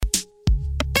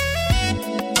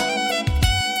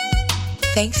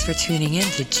Thanks for tuning in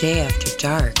to Jay After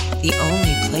Dark, the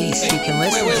only place you can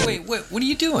listen. Wait. What are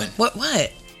you doing? What?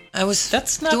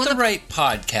 That's not the right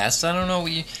podcast. I don't know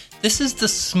what you... This is the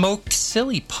Smoked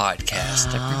Silly podcast.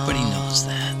 Everybody knows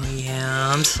that.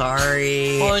 Yeah, I'm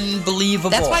sorry. Unbelievable.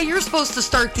 That's why you're supposed to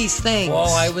start these things. Well,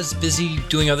 I was busy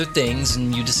doing other things,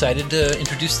 and you decided to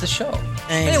introduce the show.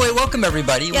 Anyway, welcome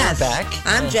everybody. Yes. We're back.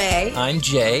 I'm Jay. I'm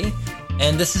Jay,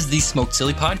 and this is the Smoked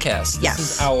Silly podcast. Yes.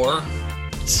 This is our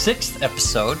 6th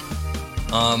episode.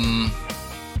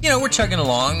 We're chugging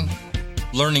along,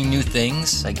 learning new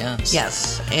things, I guess.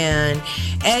 Yes, and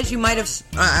as you might have,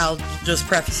 I'll just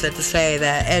preface it to say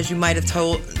that as you might have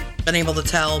been able to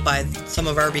tell by some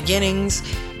of our beginnings,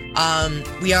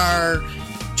 we are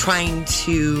trying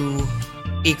to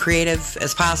be creative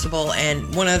as possible,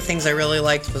 and one of the things I really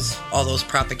liked was all those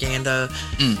marijuana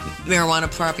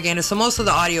propaganda, so most of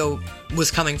the audio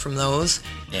was coming from those.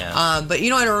 Yeah. But you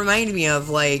know what it reminded me of,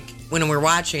 like, when we were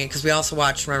watching it, because we also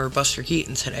watched, remember, Buster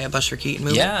Keaton today, a Buster Keaton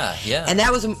movie? Yeah. And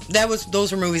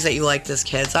those were movies that you liked as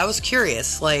kids. I was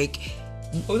curious, like,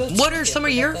 what are some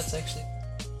of your... That's actually...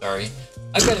 Sorry.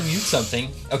 I've got to mute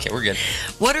something. Okay, we're good.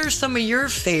 What are some of your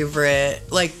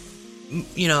favorite, like,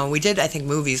 we did, I think,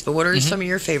 movies, but what are some of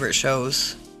your favorite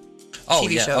shows?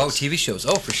 TV shows. Oh, TV shows.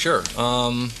 Oh, for sure.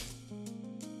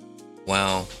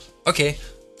 Wow. Okay,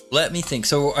 let me think.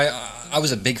 So I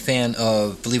was a big fan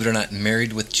of, believe it or not,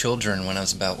 Married with Children when I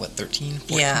was about, 13,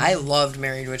 14? Yeah, I loved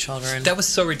Married with Children. That was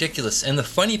so ridiculous. And the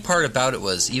funny part about it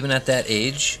was, even at that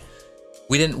age,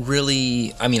 we didn't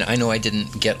really... I mean, I know I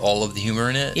didn't get all of the humor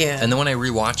in it. Yeah. And then when I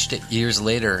rewatched it years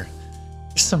later,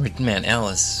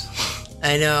 Alice...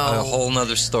 I know. A whole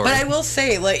nother story. But I will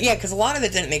say, because a lot of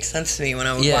it didn't make sense to me when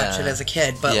I would watch it as a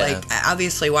kid. But,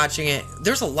 obviously watching it,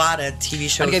 there's a lot of TV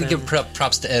shows. I got to give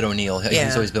props to Ed O'Neill.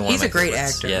 He's always been one of my favorites. He's a great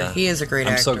actor. Yeah. He is a great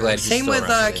actor. I'm so glad he's Same still with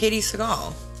around. Katie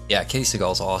Sagal. Yeah, Katie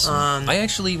Sagal's awesome. I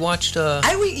actually watched... You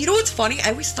know what's funny? I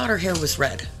always thought her hair was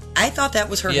red. I thought that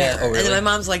was her hair. Oh, really? And then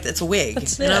my mom's like, it's a wig.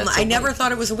 I never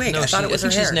thought it was a wig. I thought it was her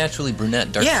hair. She's naturally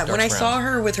brunette, dark when I brown. saw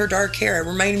her with her dark hair, it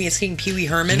reminded me of seeing Pee Wee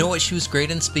Herman. You know what she was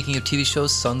great in, speaking of TV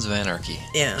shows? Sons of Anarchy.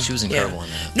 Yeah. She was incredible in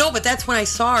that. No, but that's when I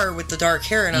saw her with the dark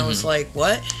hair, and I was like,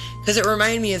 what? Because it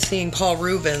reminded me of seeing Paul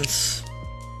Reubens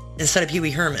instead of Pee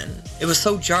Wee Herman. It was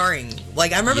so jarring.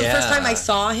 Like, I remember the first time I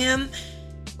saw him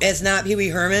as not Pee Wee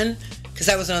Herman... Because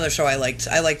that was another show I liked.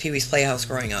 I liked Pee-wee's Playhouse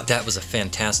growing up. That was a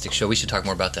fantastic show. We should talk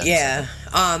more about that. Yeah.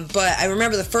 But I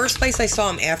remember the first place I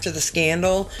saw him after the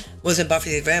scandal was in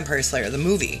Buffy the Vampire Slayer, the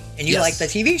movie. And you liked the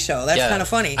TV show. That's kind of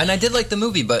funny. And I did like the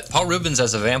movie, but Paul Reubens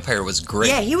as a vampire was great.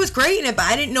 Yeah, he was great in it, but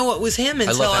I didn't know it was him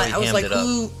until I was like,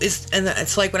 who is... And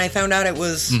it's like when I found out it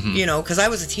was, because I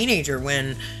was a teenager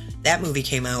when that movie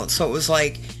came out. So it was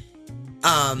like...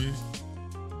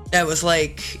 That was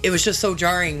like... It was just so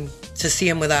jarring to see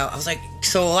him without... I was like...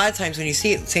 So a lot of times when you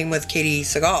see it, same with Katie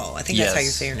Sagal. I think that's how you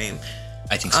say her name.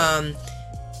 I think so.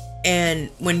 And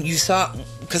when you saw...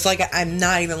 Because, I'm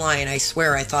not even lying. I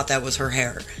swear I thought that was her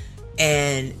hair.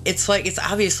 And it's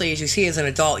obviously, as you see as an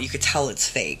adult, you could tell it's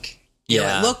fake.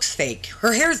 Yeah. It looks fake.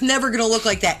 Her hair's never going to look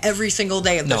like that every single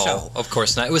day of the show. No, of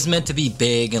course not. It was meant to be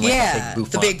big and the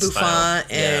big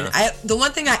bouffant. And the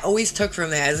one thing I always took from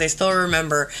that is I still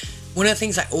remember... One of the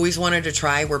things I always wanted to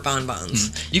try were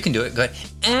bonbons. You can do it. Go ahead.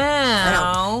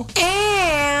 Ow.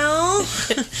 Ow.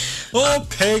 Oh,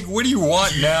 Peg, what do you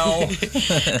want now?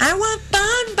 I want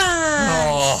bonbons.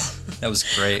 Oh, that was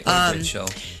great. What a great show.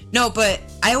 No, but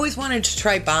I always wanted to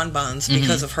try bonbons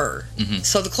because of her.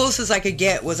 So the closest I could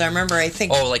get was, I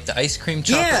think... Oh, like the ice cream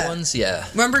chocolate ones? Yeah.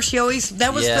 Remember, she always...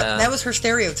 That was her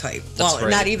stereotype. That's right.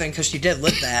 Not even, because she did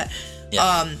live that.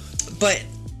 But...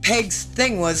 Peg's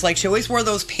thing was she always wore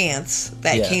those pants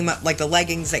that came up, the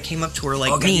leggings that came up to her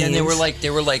knees. Yeah, and they were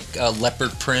like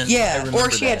leopard print. Yeah, or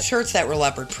she had shirts that were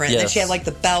leopard print. Yes. And she had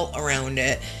the belt around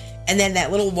it, and then that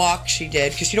little walk she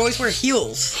did because she'd always wear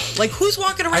heels. Who's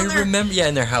walking around there? I remember,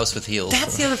 in their house with heels.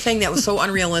 That's the other thing that was so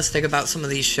unrealistic about some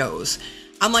of these shows.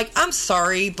 I'm like, I'm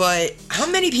sorry, but how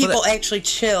many people actually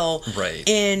chill? Right.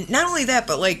 And not only that,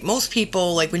 but most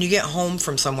people, when you get home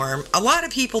from somewhere, a lot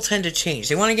of people tend to change.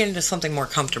 They want to get into something more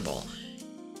comfortable.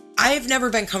 I've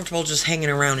never been comfortable just hanging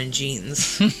around in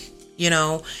jeans.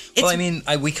 Well,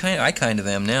 I kind of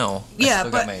am now. Yeah, I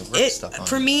still got my work stuff on.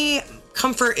 For me,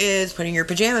 comfort is putting your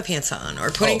pajama pants on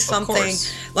or putting something.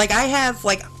 I have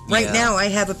now I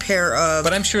have a pair of.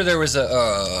 But I'm sure there was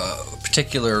a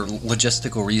particular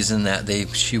logistical reason that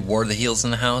she wore the heels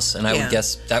in the house, and I would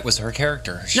guess that was her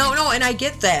character. No, and I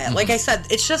get that. Like I said,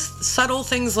 it's just subtle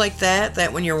things like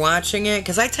that when you're watching it,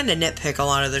 because I tend to nitpick a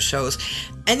lot of the shows.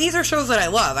 And these are shows that I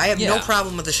love. I have no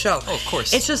problem with the show. Oh, of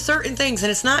course. It's just certain things,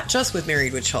 and it's not just with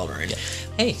Married with Children. Yeah.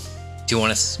 Hey, Do you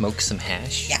want to smoke some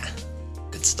hash? Yeah.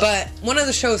 Good stuff. But one of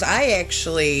the shows I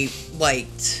actually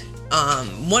liked,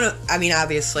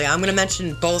 obviously, I'm going to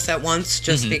mention both at once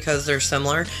just because they're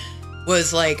similar,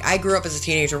 was like, I grew up as a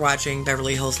teenager watching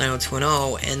Beverly Hills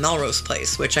 90210 and Melrose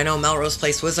Place, which I know Melrose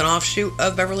Place was an offshoot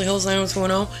of Beverly Hills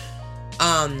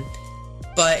 90210.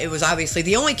 But it was obviously,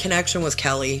 the only connection was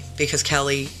Kelly, because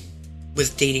Kelly was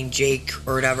dating Jake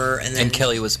or whatever. And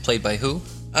Kelly was played by who?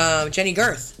 Jenny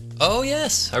Garth. Oh,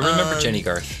 yes. I remember Jenny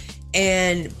Garth.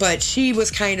 But she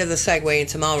was kind of the segue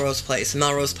into Melrose Place.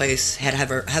 Melrose Place had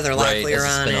Heather Locklear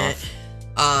on it.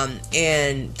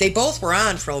 And they both were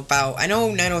on for about, I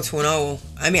know 90210.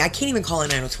 I mean, I can't even call it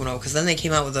 90210 because then they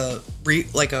came out with a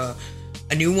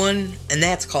new one, and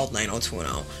that's called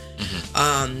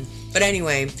 90210. But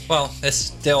anyway. Well,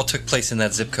 they all took place in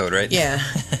that zip code, right? Yeah.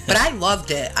 But I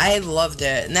loved it.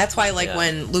 And that's why,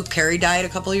 when Luke Perry died a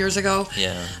couple of years ago,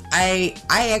 I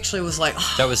actually was like,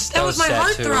 oh, that was my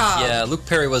heartthrob. Yeah, Luke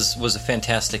Perry was a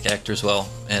fantastic actor as well,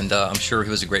 and I'm sure he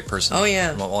was a great person. Oh,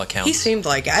 yeah. From all accounts. He seemed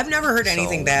like it. I've never heard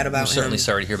anything bad about him. I'm certainly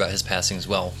sorry to hear about his passing as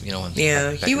well. He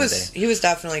was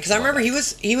definitely, because I remember he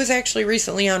was actually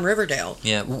recently on Riverdale.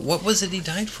 Yeah. What was it he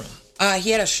died from?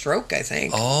 He had a stroke, I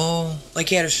think. Oh.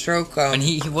 He had a stroke. And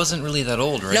he wasn't really that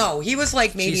old, right? No, he was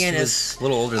maybe in his... a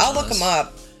little older I'll look him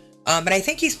up. But I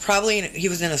think he was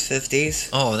in his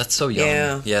 50s. Oh, that's so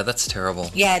young. Yeah, that's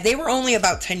terrible. Yeah, they were only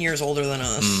about 10 years older than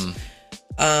us.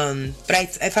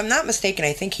 But if I'm not mistaken,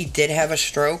 I think he did have a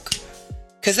stroke.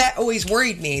 Because that always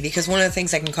worried me, because one of the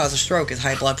things that can cause a stroke is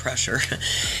high blood pressure.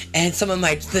 And some of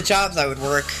the jobs I would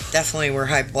work definitely were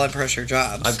high blood pressure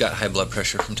jobs. I've got high blood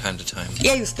pressure from time to time.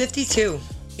 Yeah, he was 52.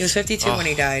 He was 52 when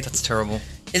he died. That's terrible.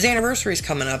 His anniversary's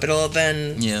coming up. It'll have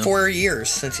been 4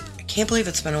 years since... I can't believe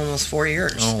it's been almost 4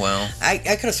 years. Oh, wow. I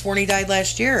could have sworn he died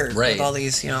last year. Right. With all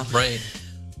these, Right.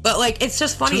 But, it's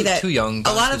just funny that too young,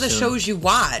 a lot of the shows you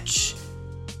watch...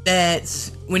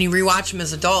 that when you rewatch them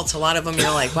as adults, a lot of them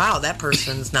you're like, wow, that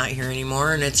person's not here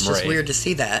anymore, and it's just weird to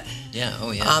see that. Yeah,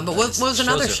 oh yeah. But what was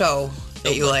another show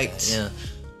that you liked? Yeah.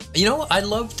 I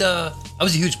loved, I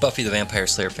was a huge Buffy the Vampire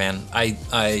Slayer fan.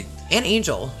 And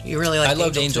Angel. You really liked Angel. I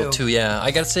loved Angel too, yeah.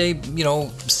 I gotta say,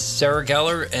 Sarah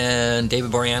Gellar and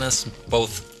David Boreanaz,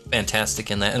 both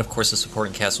fantastic in that, and of course the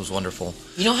supporting cast was wonderful.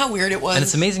 You know how weird it was? And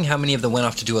it's amazing how many of them went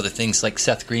off to do other things, like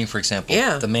Seth Green, for example.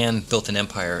 Yeah. The man built an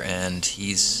empire, and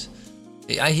he's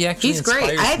great.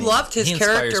 I loved his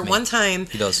character. One time,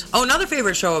 he does. Oh, another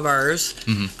favorite show of ours,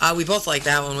 we both liked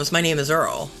that one, was My Name is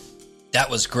Earl. That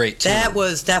was great too. That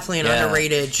was definitely an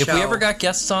underrated show. If we ever got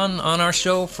guests on our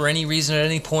show for any reason at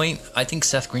any point, I think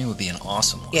Seth Green would be an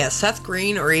awesome one. Yeah, Seth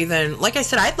Green, or even, like I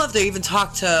said, I'd love to even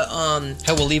talk to...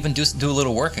 Hell, we'll even do a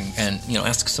little work and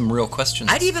ask some real questions.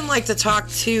 I'd even like to talk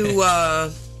to... I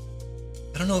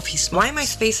don't know if he's... Smokes. Why am I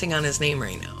spacing on his name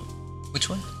right now? Which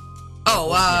one?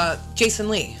 Oh, Jason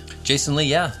Lee. Jason Lee,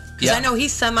 yeah. Because I know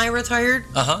he's semi-retired.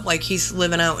 He's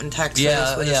living out in Texas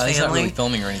with his family. He's not really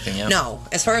filming or anything, No.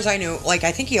 As far as I knew,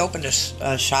 I think he opened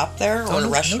a shop there or a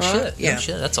restaurant. No shit. Yeah. No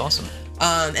shit. That's awesome.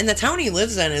 And the town he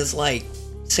lives in is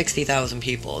 60,000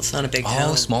 people. It's not a big town.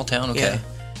 Oh, small town, okay. Yeah.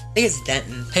 I think it's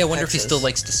Denton, Hey, I wonder if he still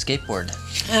likes to skateboard.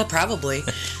 Yeah, probably.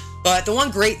 But the one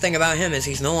great thing about him is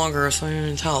he's no longer a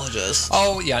Scientologist.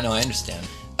 Oh, yeah, no, I understand.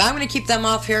 But I'm going to keep them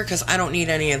off here because I don't need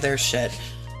any of their shit.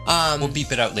 We'll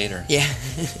beep it out later. Yeah.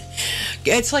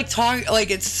 It's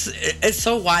it's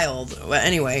so wild. But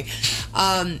anyway.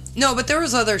 No, but there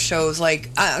was other shows,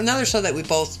 another show that we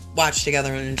both watched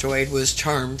together and enjoyed was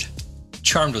Charmed.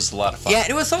 Charmed was a lot of fun. Yeah,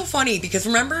 it was so funny because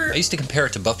remember... I used to compare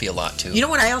it to Buffy a lot, too. You know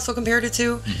what I also compared it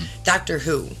to? Mm-hmm. Doctor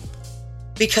Who.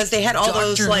 Because they had all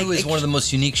those, Doctor Who is one of the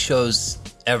most unique shows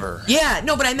ever. Yeah,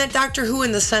 no, but I meant Doctor Who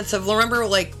in the sense of, remember,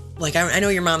 I know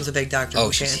your mom's a big Doctor Who fan.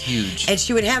 Oh, she's huge. And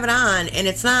she would have it on, and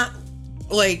it's not,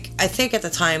 I think at the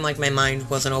time, my mind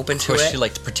wasn't open to it. Of course, she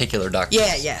liked particular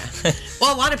doctors. Yeah.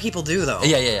 Well, a lot of people do, though.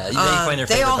 Yeah.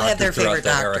 They all had their favorite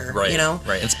doctor, right,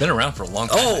 Right, it's been around for a long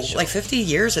time. Oh, 50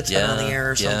 years it's been on the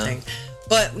air or something. Yeah.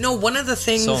 But, no, one of the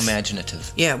things... So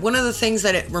imaginative. Yeah, one of the things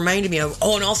that it reminded me of...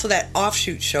 Oh, and also that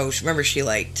offshoot show, remember she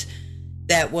liked...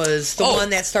 That was the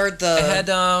one that starred the... It had,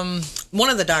 one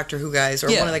of the Doctor Who guys, or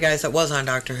one of the guys that was on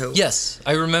Doctor Who. Yes,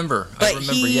 I remember.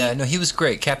 He was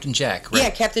great. Captain Jack, right? Yeah,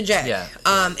 Captain Jack. Yeah.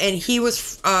 And he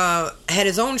was had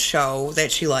his own show that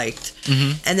she liked.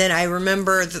 Mm-hmm. And then I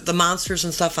remember the monsters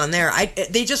and stuff on there.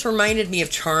 They just reminded me of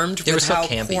Charmed. They were so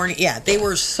campy. Corny. Yeah, they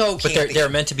were so campy. But they're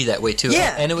meant to be that way, too.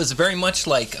 Yeah. And it was very much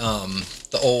like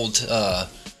the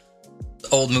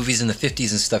old movies in the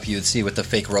 50s and stuff you would see with the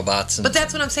fake robots. But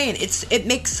that's what I'm saying. It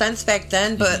makes sense back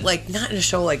then, but not in a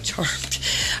show like Charmed.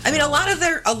 I mean, a lot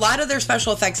of their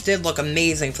special effects did look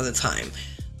amazing for the time.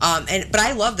 But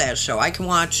I love that show. I can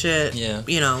watch it. Yeah.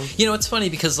 You know. You know, it's funny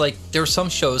because like there were some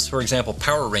shows, for example,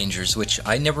 Power Rangers, which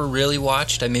I never really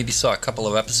watched. I maybe saw a couple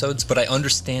of episodes, but I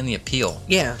understand the appeal.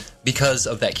 Yeah. Because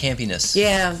of that campiness.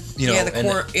 Yeah. You know, yeah. The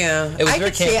core. Yeah. It was I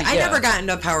very could see it. campy, I yeah. never got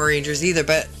into Power Rangers either,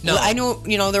 but No. I know,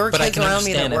 you know, there were But I kids can around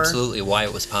me that understand were. absolutely why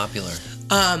it was popular.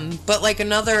 But like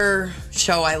another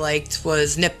show I liked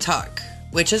was Nip Tuck,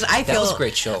 which is I feel That was a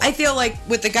great show. I feel like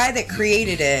with the guy that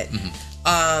created it,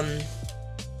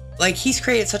 like he's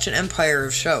created such an empire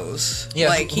of shows. Yeah,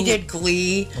 like he did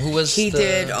Glee. Who was he the-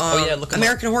 did? look him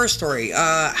American Horror Story.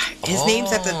 His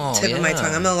name's at the tip of my yeah.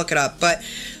 tongue. I'm gonna look it up, but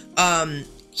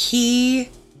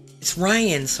it's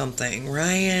Ryan something.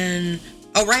 Ryan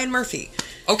Murphy.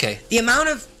 Okay. The amount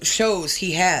of shows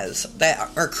he has that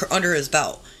are under his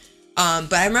belt.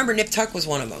 But I remember Nip Tuck was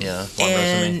one of them. Yeah, long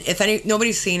and resume. if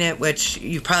nobody's seen it, which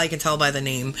you probably can tell by the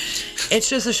name, it's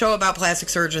just a show about plastic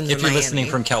surgeons If in you're Miami. listening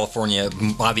from California,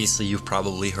 obviously you've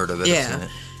probably heard of it. or Yeah. seen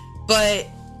it.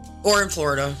 or in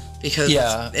Florida because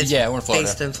Yeah, it's yeah, we're in Florida.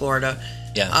 based in Florida.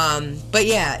 Yeah. But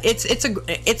yeah, it's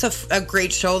a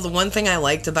great show. The one thing I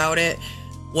liked about it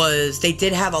was they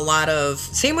did have a lot of,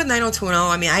 same with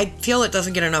 90210. I mean, I feel it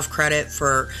doesn't get enough credit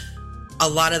for a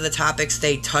lot of the topics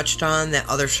they touched on that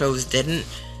other shows didn't.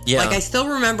 Yeah. Like I still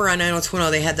remember on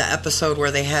 90210 they had the episode where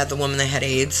they had the woman that had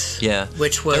AIDS. Yeah.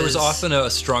 Which was there was often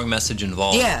a strong message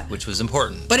involved. Yeah. Which was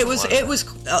important. But it was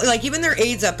like even their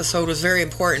AIDS episode was very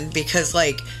important because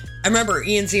like I remember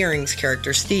Ian Ziering's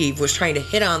character Steve was trying to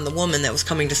hit on the woman that was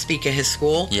coming to speak at his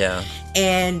school. Yeah.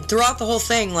 And throughout the whole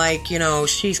thing, like, you know,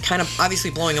 she's kind of obviously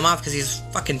blowing him off because he's a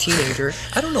fucking teenager.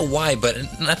 I don't know why, but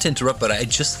not to interrupt, but I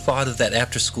just thought of that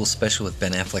after-school special with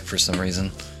Ben Affleck for some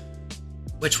reason.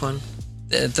 Which one?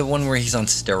 The one where he's on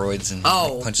steroids and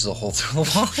like, punches a hole through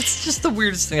the wall. It's just the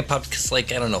weirdest thing that popped because,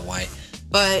 like, I don't know why.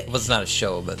 But It was not a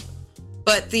show, but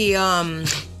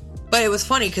but it was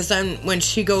funny because then when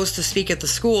she goes to speak at the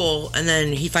school and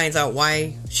then he finds out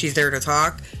why she's there to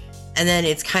talk, and then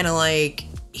it's kind of like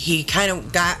he kind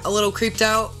of got a little creeped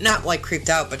out. Not like creeped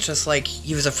out, but just like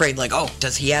he was afraid, like, oh,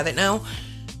 does he have it now?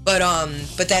 But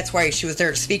that's why she was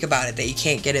there to speak about it, that you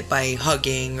can't get it by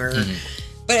hugging or.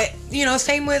 But you know,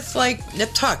 same with like Nip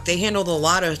Tuck. They handled a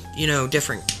lot of, you know,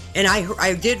 different. And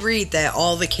I did read that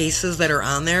all the cases that are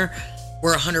on there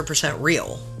were 100%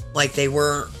 real. Like they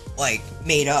weren't like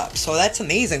made up. So that's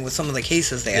amazing with some of the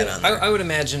cases they had on there. I would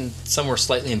imagine some were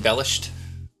slightly embellished.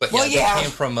 But Well, yeah. they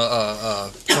came from a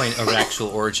point of actual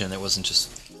origin. It wasn't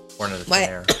just born out of thin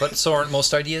air. But so aren't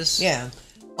most ideas? Yeah.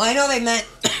 Well, I know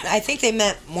I think they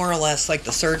meant more or less like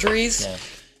the surgeries. Yeah.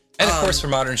 And of course, for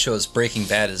modern shows, Breaking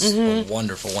Bad is a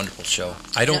wonderful, wonderful show.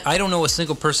 I don't know a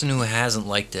single person who hasn't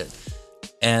liked it.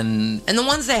 And the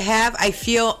ones that have, I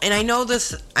feel, and I know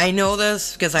this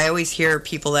because I always hear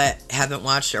people that haven't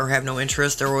watched or have no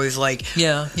interest. They're always like,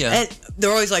 yeah. and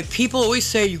they're always like, people always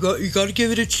say you got to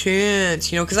give it a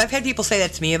chance, you know, because I've had people say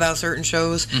that to me about certain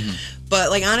shows.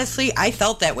 But like honestly, I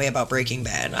felt that way about Breaking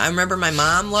Bad. I remember my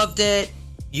mom loved it,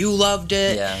 you loved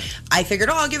it. Yeah. I figured,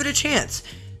 I'll give it a chance.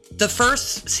 The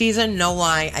first season, no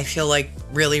lie, I feel like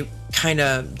really kind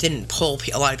of didn't pull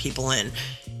a lot of people in.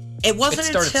 It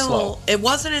wasn't until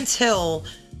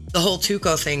the whole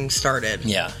Tuco thing started.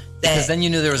 Yeah. Because then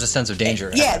you knew there was a sense of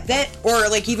danger. Yeah, or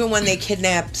like even when they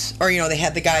kidnapped, or, you know, they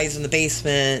had the guys in the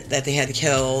basement that they had to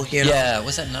kill, you know. Yeah,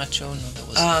 was that Nacho? No, that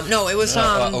was... no, it was...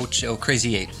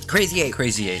 Crazy Eight.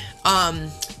 Crazy Eight.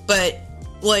 But...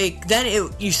 like then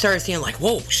you started seeing like,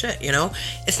 whoa, shit, you know.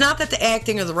 It's not that the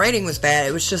acting or the writing was bad;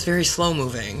 it was just very slow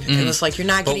moving. It was like you're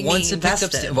not getting me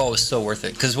invested. It was so worth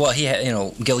it because he had, you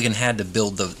know, Gilligan had to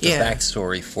build the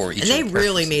backstory for each. And they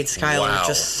really made Skylar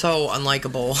just so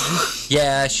unlikable.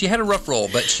 Yeah, she had a rough role,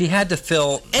 but she had to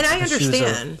fill. And I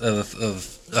understand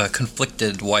of a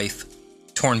conflicted wife,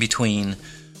 torn between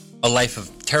a life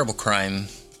of terrible crime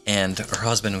and her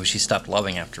husband, who she stopped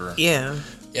loving after her. Yeah.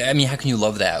 Yeah, I mean, how can you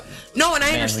love that? No, and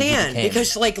I understand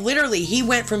because, like, literally, he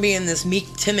went from being this meek,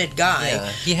 timid guy. Yeah,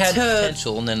 he had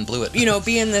potential and then blew it. You know,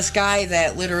 being this guy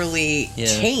that literally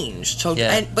changed. So,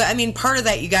 but I mean, part of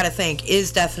that you got to think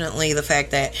is definitely the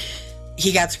fact that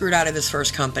he got screwed out of his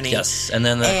first company. Yes, and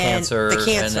then the cancer. The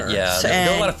cancer. And, yeah, there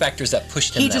were a lot of factors that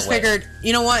pushed him. He just figured,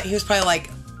 you know what? He was probably like,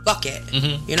 "Fuck it,"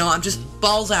 you know, I'm just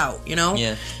balls out. You know.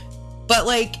 Yeah. But,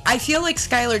 like, I feel like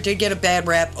Skylar did get a bad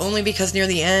rap only because near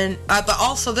the end... but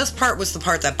also, this part was the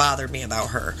part that bothered me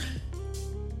about her.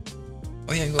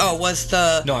 Oh, yeah. Was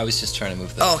the... No, I was just trying to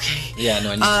move the... Oh, okay. Yeah,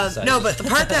 no, I need to decide. No, but the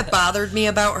part that bothered me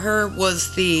about her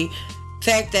was the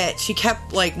fact that she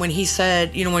kept, like, when he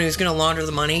said, you know, when he was going to launder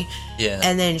the money... Yeah.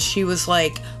 And then she was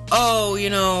like,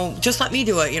 oh, just let me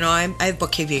do it. I have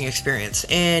bookkeeping experience.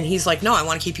 And he's like, no, I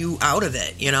want to keep you out of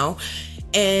it,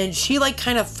 And she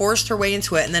kind of forced her way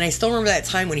into it. And then I still remember that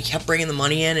time when he kept bringing the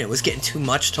money in. And it was getting too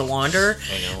much to launder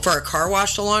for a car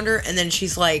wash to launder. And then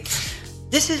she's like,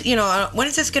 this is, when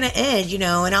is this going to end,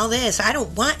 and all this. I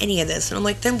don't want any of this. And I'm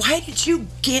like, then why did you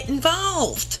get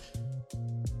involved?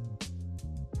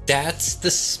 That's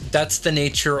the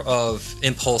nature of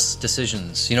impulse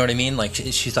decisions. You know what I mean? Like,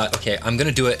 she thought, okay, I'm going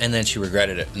to do it, and then she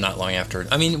regretted it not long after.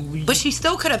 I mean... But she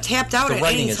still could have tapped out at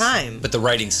any time. But the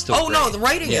writing's still great. No, the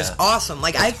writing is awesome.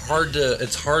 Like,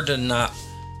 it's hard to not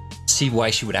see why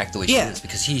she would act the way she is,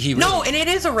 because he really... No, and it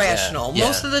is irrational. Yeah.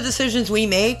 Most of the decisions we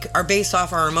make are based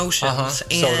off our emotions.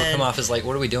 And so it'll come off as like,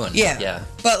 what are we doing? Yeah.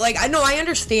 But, I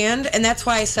understand, and that's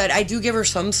why I said I do give her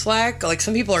some slack. Like,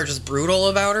 some people are just brutal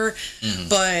about her,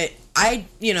 but I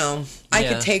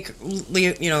could take,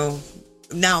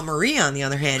 now Marie, on the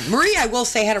other hand. Marie, I will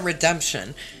say, had a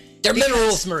redemption. They're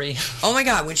minerals, Marie. Oh, my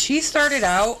God. When she started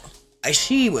out...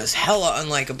 she was hella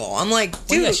unlikable. I'm like,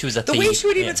 dude, she was a the way she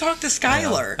would even talk to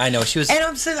Skylar. I know. She was... And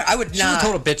I'm sitting there, I would not... She was a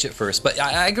total bitch at first, but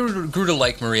I grew to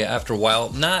like Maria after a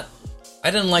while. I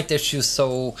didn't like that she was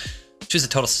a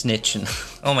total snitch, and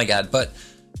oh my God. But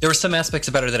there were some aspects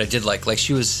about her that I did like. Like,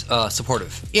 she was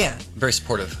supportive. Yeah. Very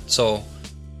supportive. So...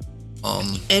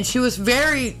 and she was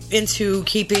very into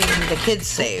keeping the kids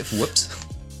safe. Whoops.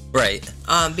 Right.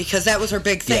 Because that was her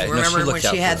big thing. Yeah, remember when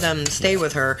she had them stay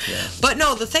with her? Yeah. But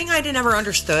no, the thing I never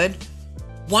understood,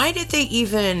 why did they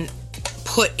even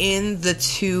put in the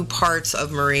two parts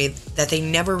of Marie that they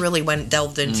never really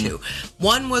delved into?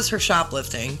 One was her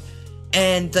shoplifting,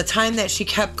 and the time that she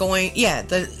kept going,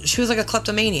 she was like a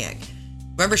kleptomaniac.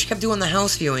 Remember, she kept doing the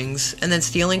house viewings and then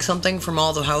stealing something from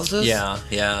all the houses?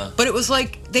 Yeah. But it was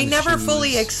like, they never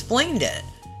fully explained it.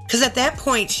 Because at that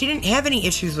point, she didn't have any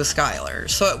issues with Skylar.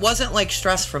 So it wasn't like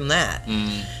stress from that.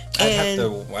 I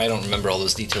don't remember all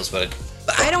those details, but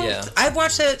I've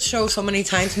watched that show so many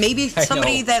times. Maybe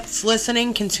somebody that's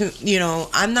listening can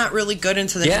I'm not really good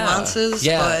into the nuances.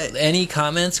 Yeah. But any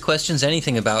comments, questions,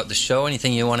 anything about the show,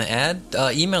 anything you want to add,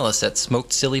 email us at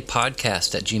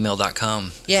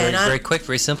smokedsillypodcast@gmail.com. Yeah, very quick,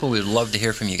 very simple. We would love to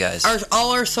hear from you guys.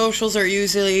 All our socials are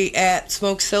usually at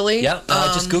Smoked Silly. Yeah,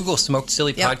 just Google Smoked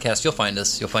Silly Podcast. You'll find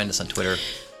us. You'll find us on Twitter.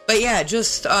 But yeah,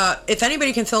 just if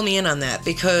anybody can fill me in on that,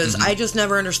 because I just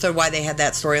never understood why they had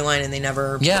that storyline and they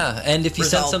never. Yeah, and if you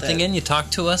send something in, you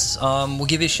talk to us, we'll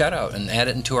give you a shout out and add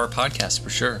it into our podcast for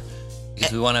sure,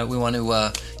 because we want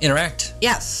to interact.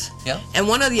 Yes. Yeah. And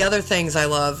one of the other things I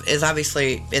love is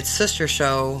obviously its sister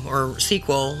show or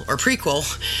sequel or prequel,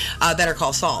 Better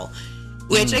Call Saul.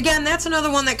 Which, again, that's another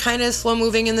one that kind of is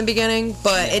slow-moving in the beginning,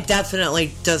 but it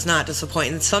definitely does not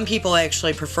disappoint. And some people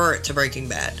actually prefer it to Breaking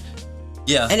Bad.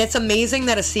 Yeah. And it's amazing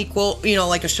that a sequel,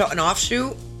 like an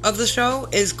offshoot of the show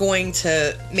is going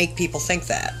to make people think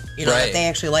that. That they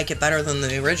actually like it better than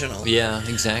the original. Yeah,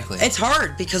 exactly. It's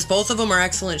hard because both of them are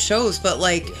excellent shows, but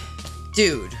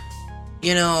dude,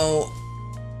 what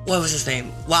was his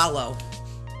name? Lalo.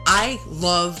 I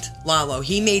loved Lalo.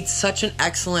 He made such an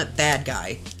excellent bad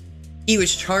guy. He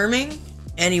was charming,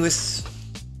 and he was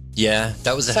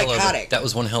that was psychotic. That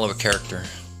was one hell of a character.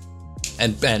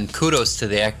 And kudos to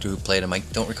the actor who played him. I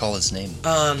don't recall his name.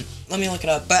 Let me look it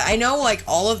up. But I know,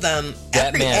 all of them,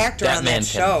 every actor on that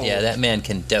show. Yeah, that man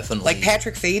can definitely... Like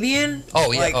Patrick Fabian?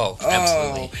 Oh, yeah.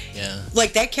 Absolutely. Yeah.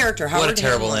 Like that character, Howard What a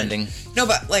terrible Hamlin. ending. No,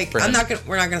 but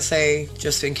we're not gonna say,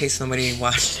 just in case somebody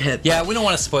watched it. Yeah, we don't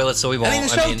want to spoil it, so we won't. I mean, the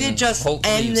show did just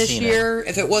end this year.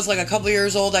 If it was a couple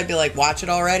years old, I'd be like, watch it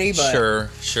already. But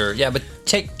Sure. Yeah, but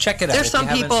check it out. There's some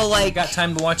people if you got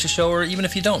time to watch a show, or even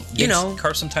if you don't,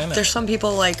 carve some time out. There's some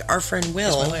people like our friend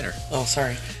Will. Here's my lighter. Oh,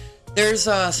 sorry. There's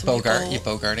some Bogart.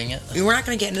 people... You bogarting it? We're not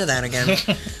going to get into that again.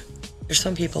 There's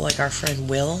some people like our friend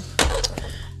Will,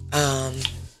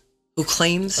 who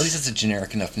claims... At least it's a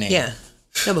generic enough name. Yeah.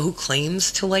 No, but who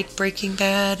claims to like Breaking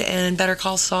Bad and Better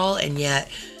Call Saul, and yet,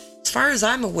 as far as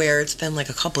I'm aware, it's been a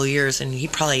couple of years, and he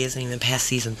probably isn't even past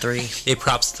season 3. Hey,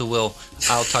 props to Will.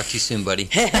 I'll talk to you soon, buddy.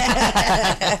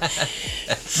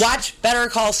 Watch Better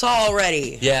Call Saul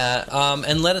already. Yeah,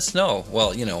 and let us know.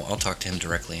 Well, I'll talk to him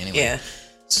directly anyway. Yeah.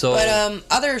 So, but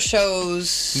other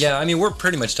shows. Yeah, I mean, we're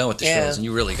pretty much done with the shows, and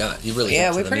you really got we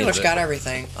pretty much got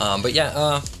everything. But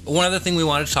yeah, one other thing we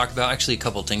wanted to talk about, actually a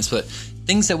couple of things, but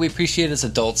things that we appreciate as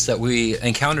adults that we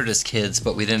encountered as kids,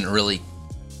 but we didn't really,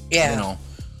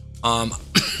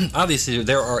 obviously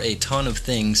there are a ton of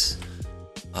things,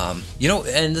 and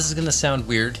this is going to sound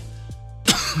weird,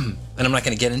 and I'm not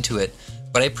going to get into it,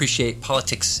 but I appreciate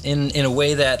politics in a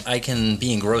way that I can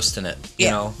be engrossed in it, you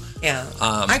know? Yeah,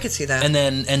 I could see that. And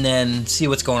then see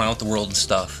what's going on with the world and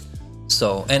stuff.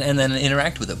 So and then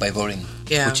interact with it by voting,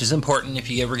 which is important. If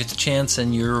you ever get the chance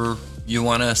and you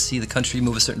want to see the country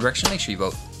move a certain direction, make sure you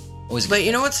vote. Always. But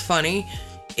you know what's funny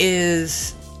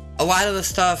is a lot of the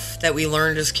stuff that we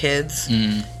learned as kids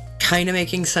kind of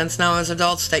making sense now as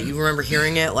adults, that you remember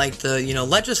hearing it, like the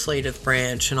legislative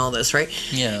branch and all this, right?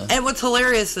 Yeah. And what's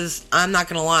hilarious is, I'm not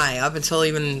gonna lie, up until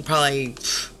even probably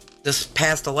this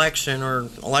past election or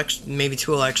maybe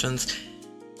 2 elections,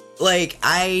 like,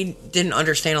 I didn't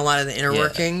understand a lot of the inner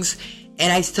workings.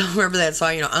 And I still remember that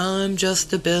song, I'm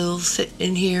just a bill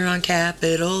sitting here on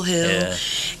Capitol Hill. Yeah.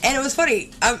 And it was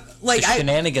funny. The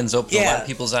shenanigans opened a lot of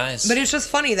people's eyes. But it's just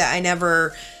funny that I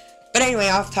never... But anyway,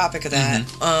 off topic of that.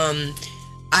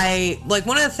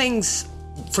 One of the things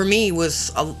for me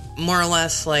was more or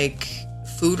less, like,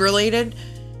 food related.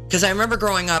 Because I remember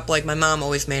growing up, like, my mom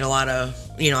always made a lot of...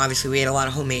 obviously we ate a lot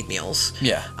of homemade meals.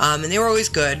 Yeah. And they were always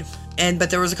good. But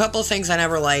there was a couple of things I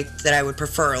never liked that I would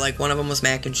prefer. Like, one of them was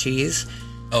mac and cheese.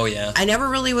 Oh, yeah. I never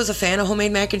really was a fan of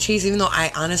homemade mac and cheese, even though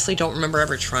I honestly don't remember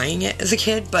ever trying it as a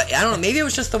kid. But I don't know, maybe it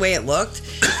was just the way it looked.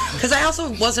 Because I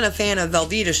also wasn't a fan of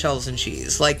Velveeta shells and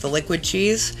cheese, like the liquid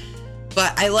cheese.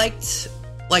 But I liked,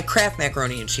 like, Kraft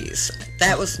macaroni and cheese.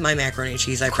 That was my macaroni and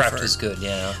cheese I preferred. Kraft is good,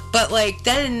 yeah. But, like,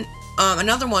 then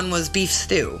another one was beef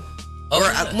stew.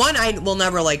 One I will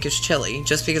never like is chili,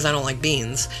 just because I don't like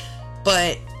beans.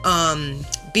 But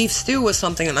beef stew was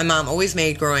something that my mom always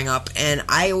made growing up, and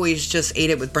I always just ate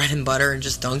it with bread and butter and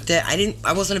just dunked it.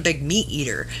 I wasn't a big meat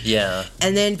eater. Yeah.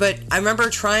 And then, but I remember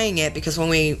trying it because when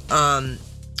we, I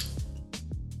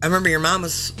remember your mom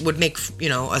would make,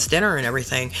 us dinner and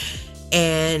everything.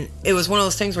 And it was one of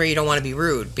those things where you don't want to be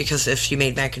rude, because if she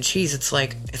made mac and cheese, it's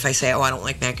like, if I say, I don't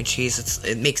like mac and cheese,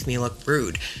 it makes me look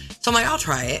rude. So I'm like, I'll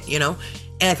try it, And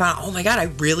I found, oh my God, I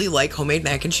really like homemade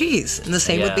mac and cheese. And the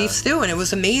same with beef stew. And it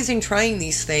was amazing trying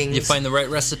these things. You find the right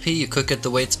recipe, you cook it the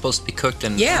way it's supposed to be cooked.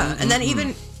 And then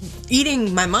even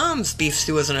eating my mom's beef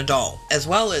stew as an adult, as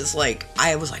well as, like,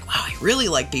 I was like, wow, I really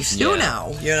like beef stew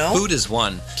now, Food is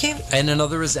one. And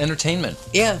another is entertainment.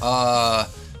 Yeah.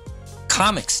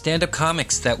 Comics, stand-up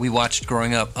comics that we watched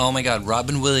growing up. Oh my God,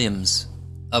 Robin Williams,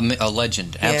 a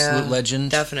legend, absolute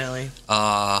legend. Definitely.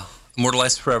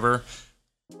 Immortalized forever.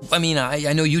 I mean,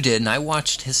 I know you did, and I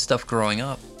watched his stuff growing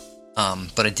up,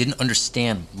 but I didn't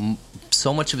understand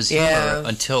so much of his humor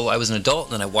until I was an adult,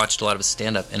 and then I watched a lot of his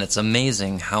stand-up, and it's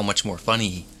amazing how much more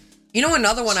funny.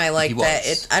 Another one I like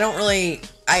that I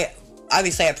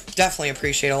definitely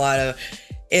appreciate a lot of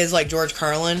is, like, George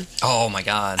Carlin. Oh my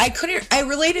God. I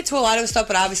related to a lot of his stuff,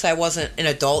 but obviously I wasn't an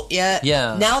adult yet.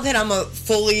 Yeah. Now that I'm a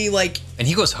fully, like... And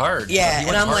he goes hard. Yeah,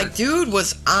 and I'm like, dude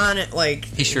was on it, like...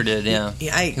 He sure did, yeah.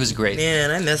 He was great.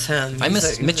 Man, I miss him. I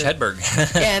miss Mitch Hedberg.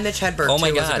 Yeah, Mitch Hedberg, oh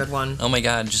my too, God. was a good one. Oh my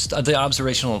God, just the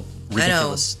observational,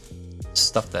 ridiculous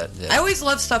stuff that... Yeah. I always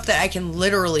love stuff that I can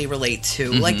literally relate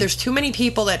to. Like, there's too many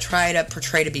people that try to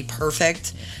portray to be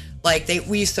perfect. Like,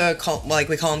 we used to call... Like,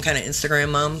 we call them kind of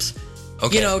Instagram moms.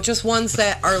 Okay. Just ones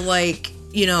that are like,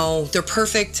 they're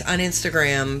perfect on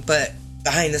Instagram, but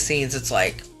behind the scenes, it's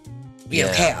like,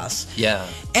 chaos. Yeah.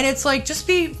 And it's like, just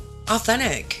be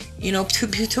authentic.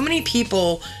 Too many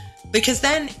people, because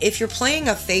then if you're playing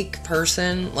a fake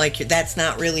person, like, that's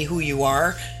not really who you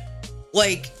are.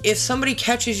 Like, if somebody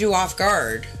catches you off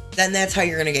guard, then that's how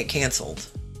you're going to get canceled.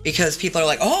 Because people are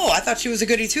like, oh, I thought she was a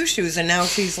goody two-shoes, and now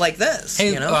she's like this,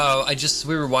 Hey,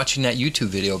 we were watching that YouTube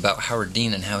video about Howard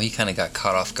Dean and how he kind of got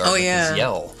caught off guard with his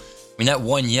yell. I mean, that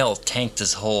one yell tanked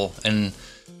his whole, and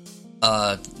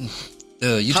the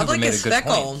YouTuber Public made is a good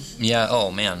fickle. point. Yeah,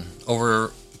 oh man.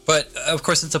 But of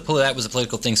course that was a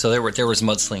political thing, so there was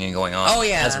mudslinging going on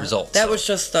as a result. That was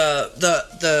just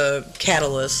the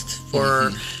catalyst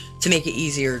for to make it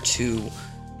easier to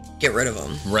get rid of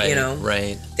them. Right.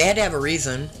 Right. They had to have a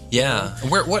reason. Yeah.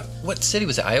 What city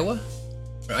was it? Iowa?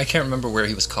 I can't remember where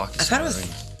he was caucusing. I thought it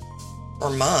was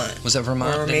Vermont. Was that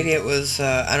Vermont? Or maybe it was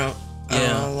I don't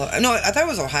know. No, I thought it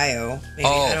was Ohio. Maybe.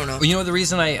 I don't know. The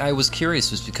reason I was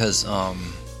curious was because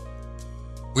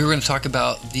we were going to talk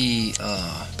about the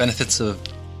benefits of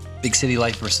big city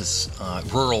life versus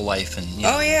rural life, and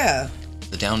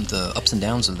the ups and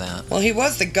downs of that. Well, he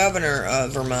was the governor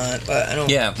of Vermont, but I don't.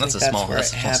 Yeah, think that's a small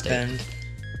happened. state.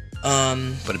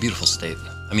 But a beautiful state.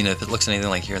 I mean, if it looks anything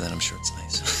like here, then I'm sure it's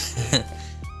nice.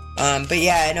 But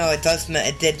yeah, I know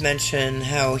it did mention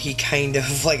how he kind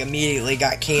of like immediately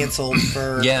got canceled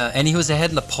for. Yeah, and he was ahead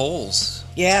in the polls.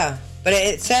 Yeah, but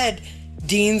it said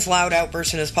Dean's loud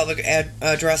outburst in his public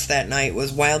address that night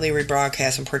was wildly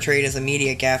rebroadcast and portrayed as a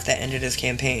media gaffe that ended his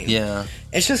campaign. Yeah.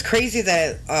 It's just crazy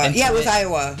that... it was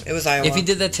Iowa. It was Iowa. If he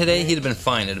did that today, he'd have been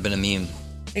fine. It'd have been a meme.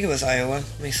 I think it was Iowa.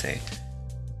 Let me see.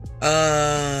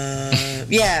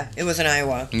 Yeah, it was in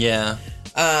Iowa. Yeah.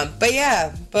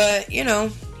 But you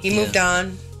know, he moved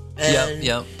on. And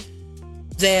Yep.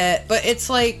 but it's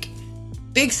like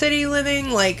big city living.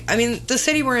 Like, I mean, the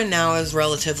city we're in now is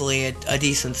relatively a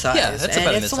decent size. Yeah, that's and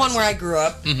about a it's the one where I grew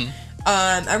up. Mm-hmm.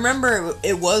 I remember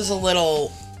it was a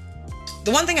little.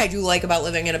 The one thing I do like about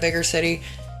living in a bigger city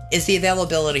is the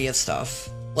availability of stuff.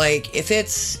 Like, if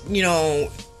it's, you know,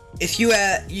 if you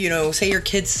say your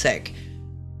kid's sick,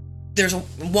 there's a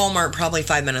Walmart probably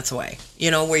 5 minutes away,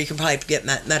 you know, where you can probably get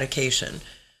medication.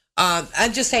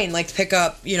 I'm just saying, like, to pick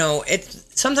up, you know,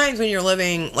 it's sometimes when you're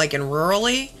living like in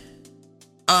rurally,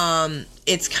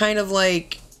 it's kind of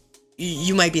like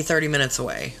you might be 30 minutes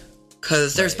away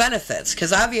because there's benefits.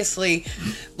 Because obviously,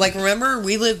 like, remember,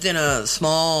 we lived in a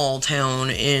small town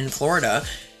in Florida.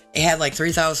 It had like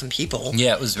 3,000 people.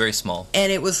 Yeah, it was very small. And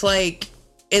it was like,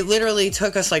 it literally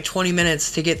took us like 20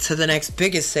 minutes to get to the next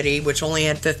biggest city, which only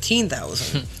had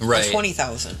 15,000. Right. Or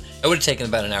 20,000. It would have taken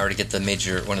about an hour to get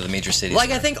one of the major cities.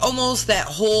 Like, I think almost that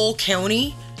whole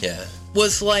county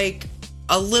was like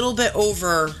a little bit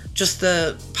over just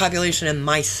the population in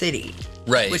my city.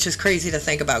 Right. Which is crazy to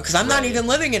think about, because I'm not even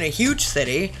living in a huge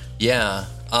city. Yeah.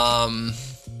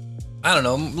 I don't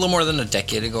know, a little more than a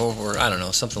decade ago, or I don't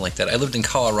know, something like that. I lived in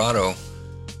Colorado.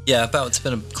 Yeah, it's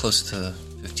been close to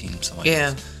 15 something.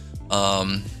 Yeah.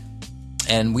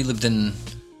 And we lived in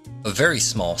a very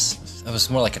small, it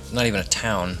was more like not even a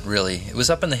town, really. It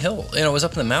was up in the hill, you know, it was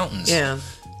up in the mountains. Yeah.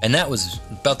 And that was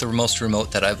about the most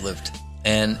remote that I've lived.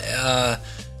 And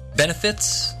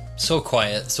benefits, so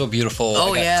quiet, so beautiful.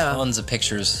 Oh, I got tons of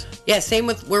pictures. Yeah, same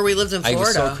with where we lived in Florida. I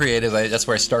was so creative. That's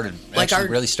where I started. Like,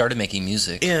 really started making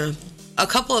music. Yeah. A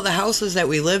couple of the houses that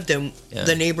we lived in,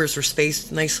 the neighbors were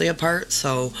spaced nicely apart,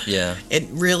 so it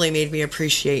really made me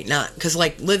appreciate because,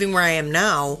 like, living where I am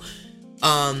now,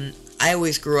 I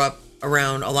always grew up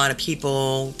around a lot of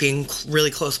people being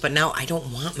really close, but now I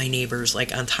don't want my neighbors,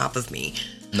 like, on top of me.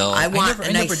 No, I want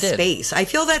a nice space. I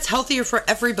feel that's healthier for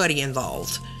everybody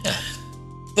involved. Yeah.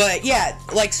 But yeah,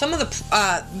 like, some of the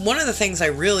one of the things I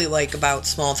really like about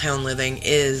small town living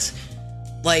is,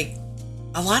 like,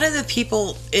 a lot of the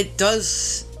people, a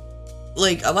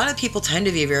lot of people tend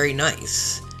to be very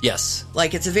nice. Yes.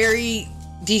 Like, it's a very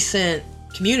decent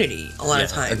community a lot of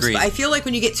times. Agreed. But I feel like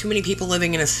when you get too many people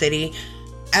living in a city,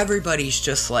 everybody's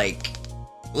just like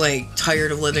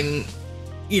tired of living,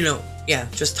 you know,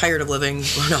 just tired of living.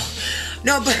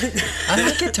 No, but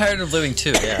I get tired of living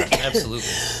too. Yeah, absolutely.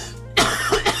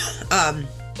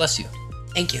 Bless you.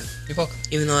 Thank you. You're welcome.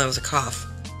 Even though that was a cough.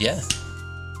 Yeah.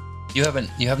 You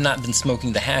have not been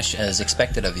smoking the hash as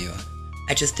expected of you.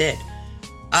 I just did.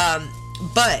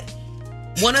 But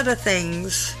one of the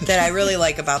things that I really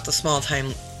like about the small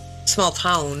town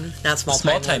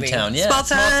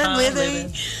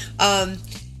living,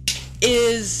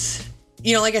 is,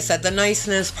 you know, like I said, the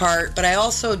niceness part, but I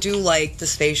also do like the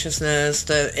spaciousness.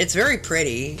 It's very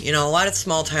pretty. You know, a lot of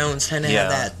small towns tend to have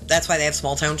that. That's why they have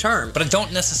small town charm. But I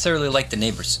don't necessarily like the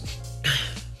neighbors.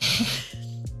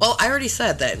 Well, I already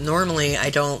said that normally I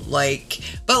don't like,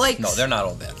 but like... No, they're not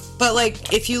all bad. But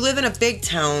like, if you live in a big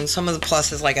town, some of the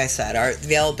pluses, like I said, are the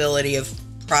availability of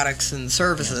products and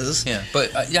services. Yeah,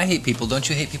 but I hate people. Don't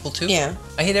you hate people too? Yeah.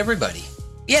 I hate everybody.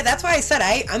 Yeah, that's why I said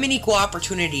I'm an equal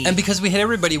opportunity. And because we hate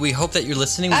everybody, we hope that you're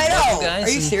listening. We love you guys.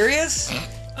 Are you serious?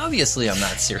 Obviously, I'm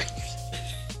not serious.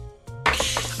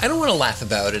 I don't want to laugh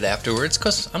about it afterwards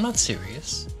because I'm not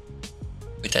serious.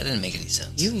 Wait, that didn't make any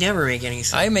sense. You never make any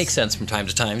sense. I make sense from time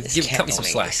to time. Cut me some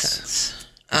slack.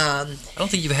 I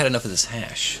don't think you've had enough of this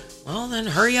hash. Well, then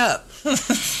hurry up.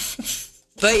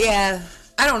 But yeah,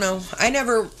 I don't know. I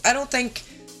don't think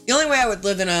the only way I would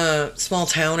live in a small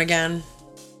town again,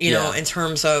 you know, in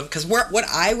terms of, because where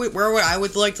I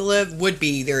would like to live would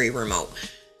be very remote.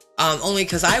 Only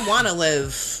because I want to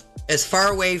live as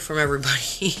far away from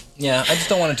everybody. Yeah, I just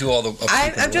don't want to do all the...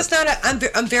 I'm just not...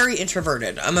 I'm very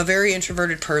introverted. I'm a very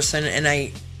introverted person, and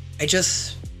I'm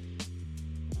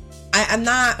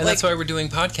not... And that's why we're doing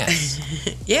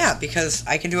podcasts. Yeah, because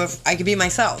I can be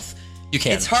myself. You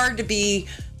can. It's hard to be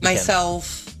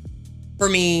myself for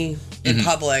me in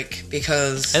public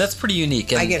because... And that's pretty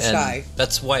unique. I get shy.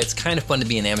 That's why it's kind of fun to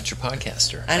be an amateur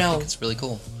podcaster. I know. I think it's really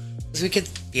cool. Because we could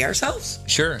be ourselves.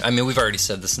 Sure. I mean, we've already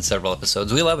said this in several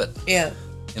episodes. We love it. Yeah.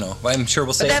 You know, I'm sure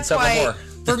we'll say it several more.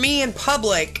 For me in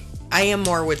public, I am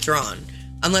more withdrawn.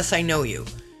 Unless I know you.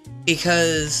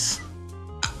 Because,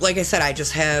 like I said,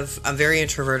 I'm very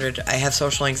introverted. I have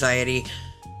social anxiety.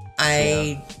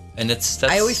 And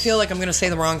I always feel like I'm going to say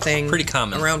the wrong thing. Pretty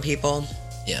common. Around people.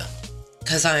 Yeah.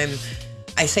 Because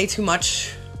I say too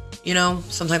much You know,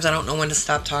 sometimes I don't know when to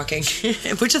stop talking,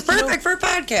 which is perfect for a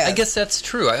podcast. I guess that's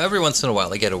true. Every once in a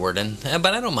while I get a word in,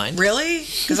 but I don't mind. Really?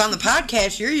 Because on the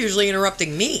podcast, you're usually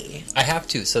interrupting me. I have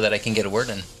to so that I can get a word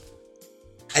in.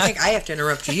 I think I have to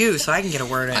interrupt you so I can get a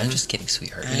word in. I'm just kidding,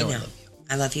 sweetheart. You know I love you.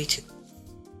 I love you too.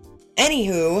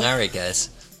 Anywho. All right, guys.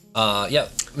 Yeah,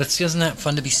 isn't that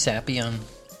fun to be sappy on?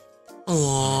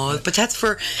 Oh, but that's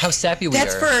for how sappy we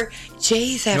that's are. That's for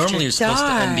Jay's after Normally you're supposed to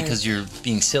dark. end because you're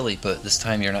being silly, but this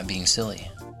time you're not being silly.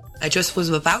 I just was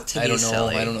about to be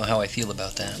silly. I don't know how I feel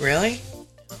about that. Really?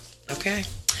 Okay.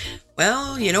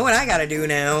 Well, you know what I gotta do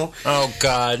now. Oh,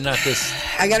 God, not this.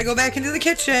 I gotta go back into the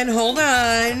kitchen. Hold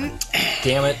on.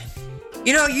 Damn it.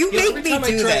 You know, you make me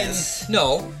do this.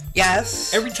 No.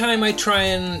 Yes. Every time I try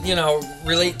and,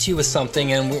 relate to you with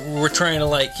something and we're trying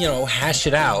to, hash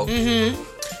it out. Mm-hmm.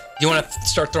 You want to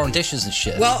start throwing dishes and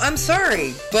shit. Well, I'm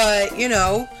sorry, but,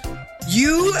 you...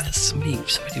 Somebody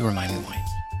remind me why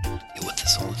I deal with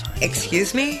this all the time.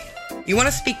 Excuse me? You want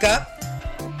to speak up?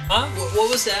 Huh?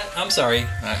 What was that? I'm sorry.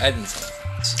 I didn't...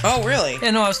 Oh, really? Yeah,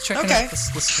 no, I was checking out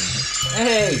this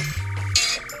thing.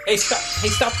 Hey,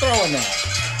 stop throwing that.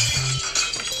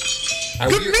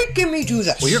 You're making me do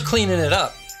this. Well, you're cleaning it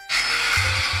up.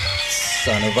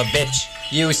 Son of a bitch.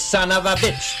 You son of a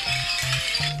bitch.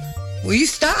 Will you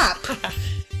stop?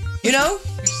 You're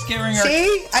scaring her.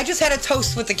 See? I just had a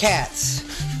toast with the cats.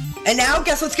 And now,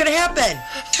 guess what's going to happen?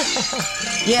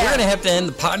 Yeah. We're going to have to end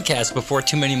the podcast before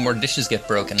too many more dishes get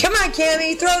broken. Come on,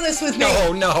 Cammie. Throw this with me.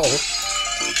 No.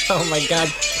 Oh, my God.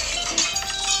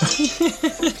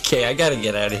 Okay, I got to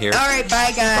get out of here. All right,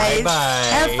 bye, guys. Bye-bye.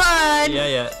 Have fun.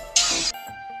 Yeah.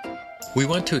 We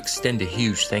want to extend a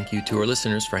huge thank you to our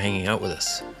listeners for hanging out with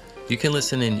us. You can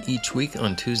listen in each week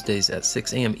on Tuesdays at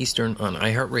 6 a.m. Eastern on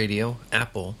iHeartRadio,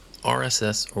 Apple,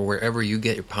 RSS, or wherever you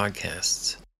get your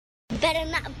podcasts. Better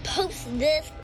not post this.